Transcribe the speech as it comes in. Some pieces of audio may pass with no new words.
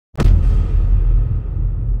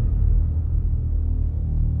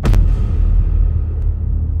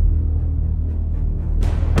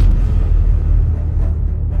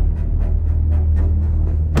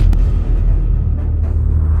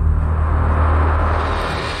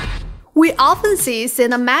We often see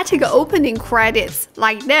cinematic opening credits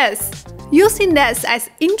like this. Using this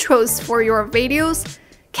as intros for your videos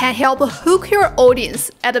can help hook your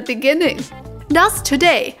audience at the beginning. Thus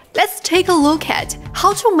today, let's take a look at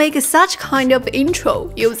how to make such kind of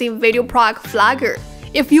intro using VideoProc Flagger.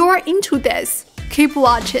 If you are into this, keep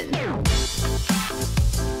watching.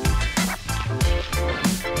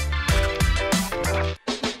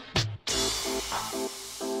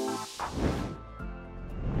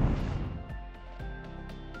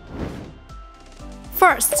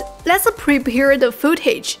 First, let's prepare the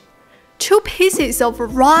footage. 2 pieces of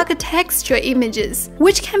raw texture images,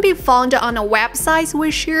 which can be found on the websites we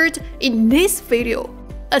shared in this video.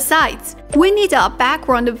 Besides, we need a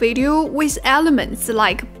background video with elements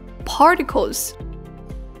like particles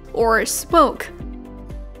or smoke,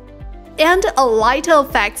 and a light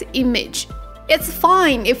effect image. It's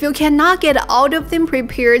fine if you cannot get all of them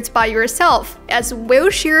prepared by yourself, as we'll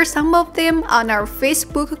share some of them on our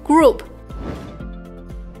Facebook group.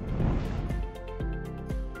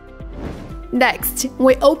 Next,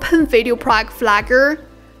 we open VideoProc Flagger.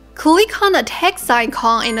 Click on the text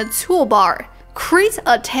icon in the toolbar. Create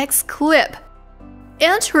a text clip.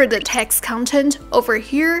 Enter the text content over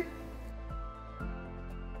here.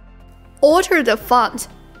 Alter the font.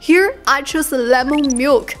 Here, I choose Lemon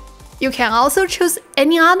Milk. You can also choose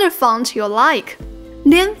any other font you like.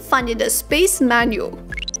 Then find the space menu.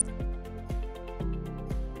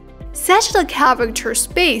 Set the character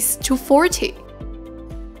space to 40.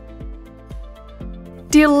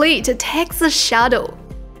 Delete text shadow.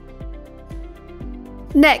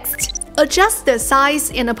 Next, adjust the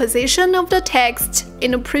size and the position of the text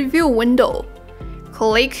in the preview window.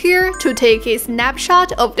 Click here to take a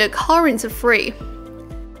snapshot of the current frame.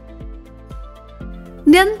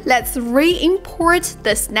 Then let's re-import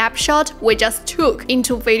the snapshot we just took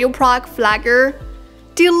into VideoProc Flagger.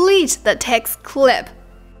 Delete the text clip.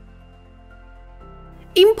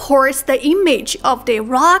 Import the image of the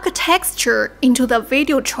raw texture into the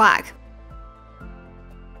video track.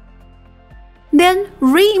 Then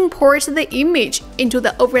re-import the image into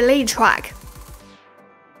the overlay track.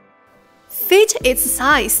 Fit its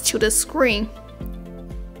size to the screen.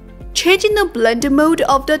 Changing the blend mode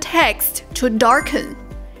of the text to darken.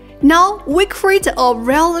 Now we create a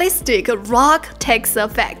realistic raw text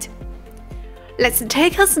effect. Let's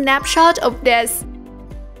take a snapshot of this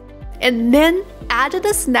and then add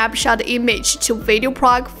the snapshot image to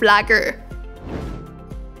VideoProc Flagger.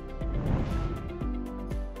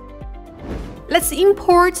 Let's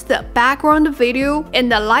import the background video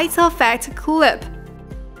and the light effect clip.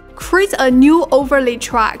 Create a new overlay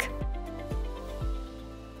track.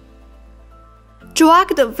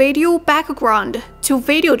 Drag the video background to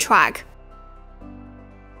video track.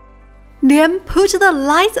 Then put the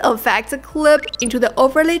light effect clip into the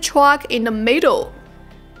overlay track in the middle.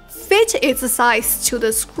 Fit its size to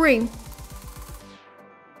the screen.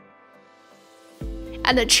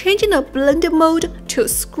 And change the blend mode to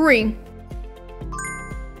screen.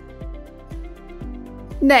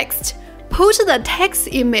 Next, put the text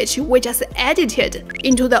image we just edited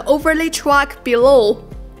into the overlay track below.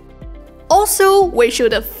 Also, we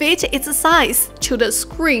should fit its size to the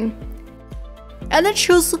screen. And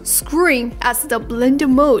choose screen as the blend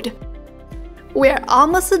mode. We're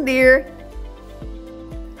almost there.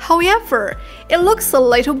 However, it looks a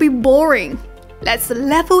little bit boring. Let's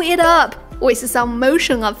level it up with some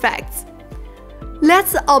motion effects.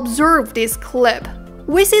 Let's observe this clip.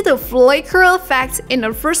 We see the flicker effect in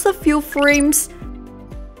the first few frames.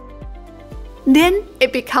 Then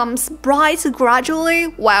it becomes bright gradually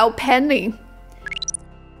while panning.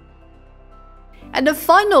 And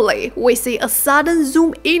finally, we see a sudden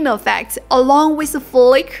zoom-in effect along with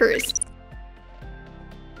flickers.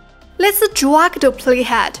 Let's drag the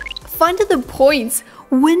playhead. Find the points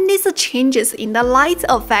when these changes in the light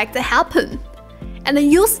effect happen, and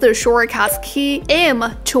use the shortcut key M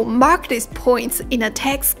to mark these points in a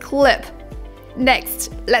text clip.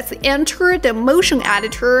 Next, let's enter the motion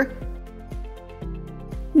editor.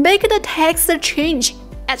 Make the text change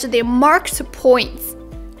at the marked points.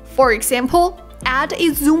 For example, add a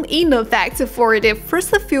zoom-in effect for the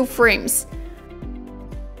first few frames.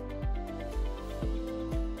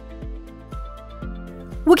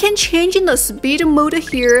 We can change the speed mode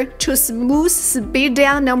here to smooth speed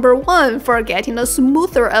down number 1 for getting a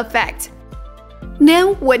smoother effect.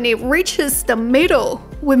 Then when it reaches the middle,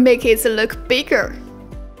 we make it look bigger.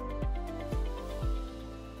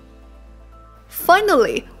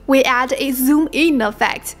 Finally, we add a zoom-in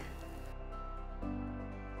effect.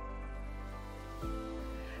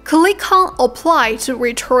 Click on Apply to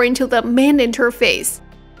return to the main interface.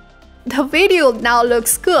 The video now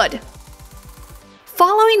looks good.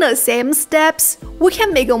 Following the same steps, we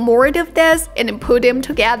can make more of this and put them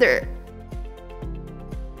together.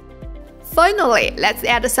 Finally, let's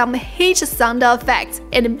add some hitch sound effects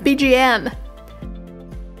and BGM.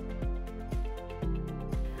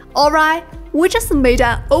 Alright, we just made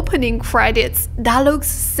an opening credits that looks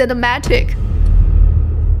cinematic.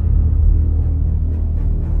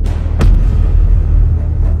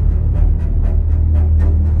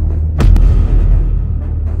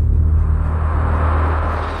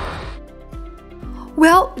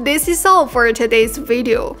 Well, this is all for today's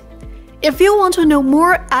video. If you want to know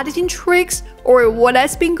more editing tricks or what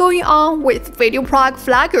has been going on with VideoProc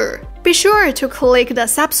Flagger, be sure to click the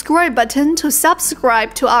subscribe button to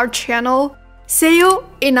subscribe to our channel. See you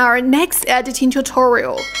in our next editing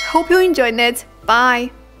tutorial. Hope you enjoyed it. Bye!